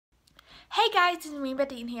Hey guys, it's me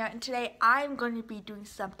Madina here, and today I'm going to be doing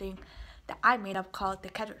something that I made up called the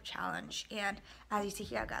Ketchup Challenge. And as you see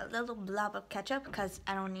here, I got a little blob of ketchup because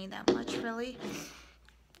I don't need that much really,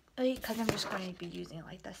 because I'm just going to be using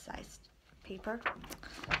like this size paper.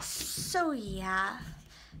 So yeah,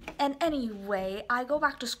 and anyway, I go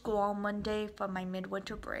back to school on Monday for my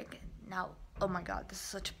midwinter break. Now, oh my god, this is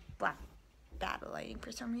such bad lighting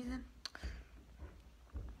for some reason.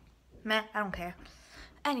 Meh, I don't care.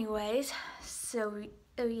 Anyways, so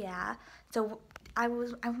yeah, so I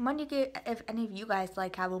wondering if any of you guys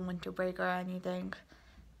like have a winter break or anything.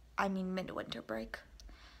 I mean midwinter break.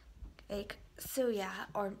 So yeah,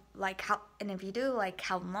 or like how, and if you do, like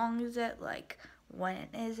how long is it? Like when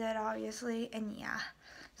is it? Obviously, and yeah.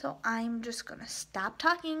 So I'm just gonna stop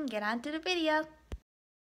talking, get on to the video.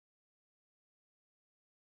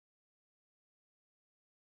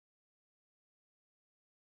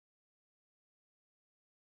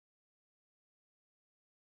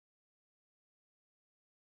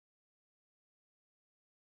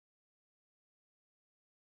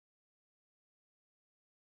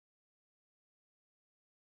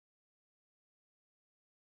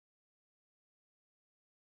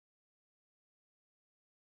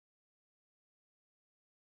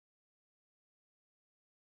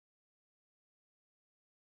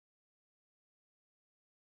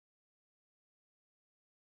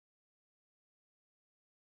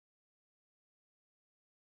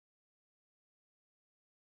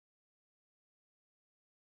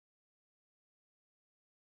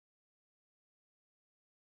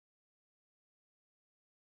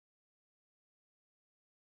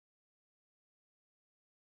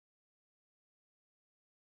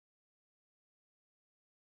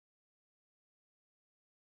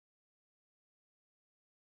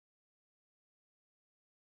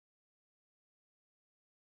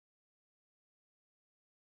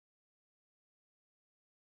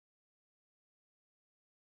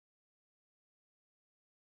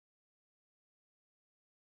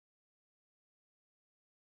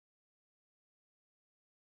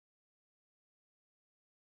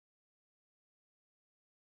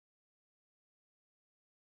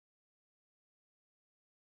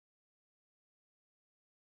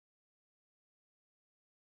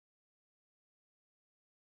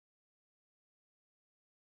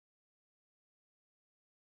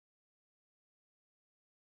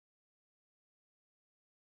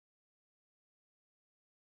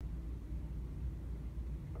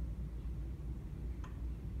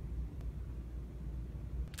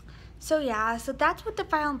 So yeah, so that's what the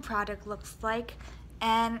final product looks like,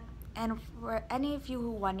 and for any of you who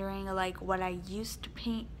are wondering like what I used to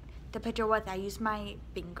paint the picture with, I used my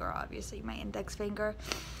finger, obviously my index finger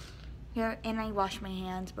here, and I washed my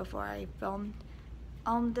hands before I filmed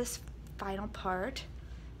this final part.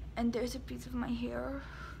 And there's a piece of my hair,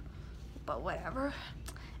 but whatever.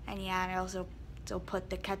 And yeah, and I also put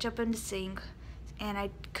the ketchup in the sink, and I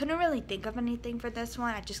couldn't really think of anything for this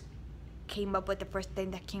one. I just came up with the first thing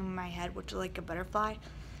that came in my head, which was like a butterfly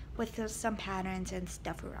with some patterns and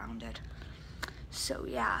stuff around it. So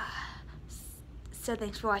yeah, so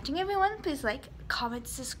thanks for watching everyone. Please like, comment,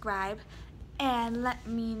 subscribe, and let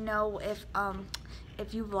me know if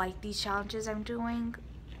you like these challenges I'm doing,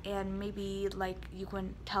 and maybe like you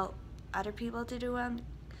can tell other people to do them.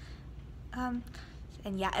 And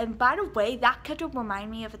yeah, and by the way, that ketchup reminded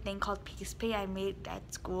me of a thing called peace paint I made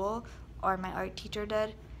at school, or my art teacher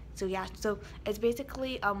did. So yeah, so it's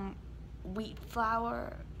basically wheat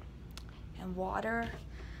flour and water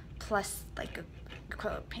plus like a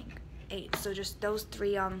acrylic paint. So just those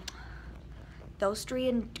three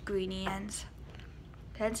ingredients.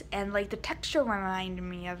 And like the texture reminded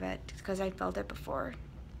me of it because I felt it before.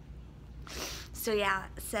 So yeah,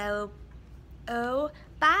 so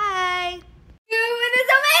bye.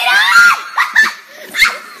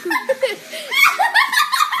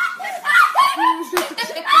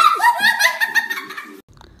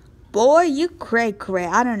 Boy, you cray.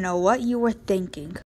 I don't know what you were thinking.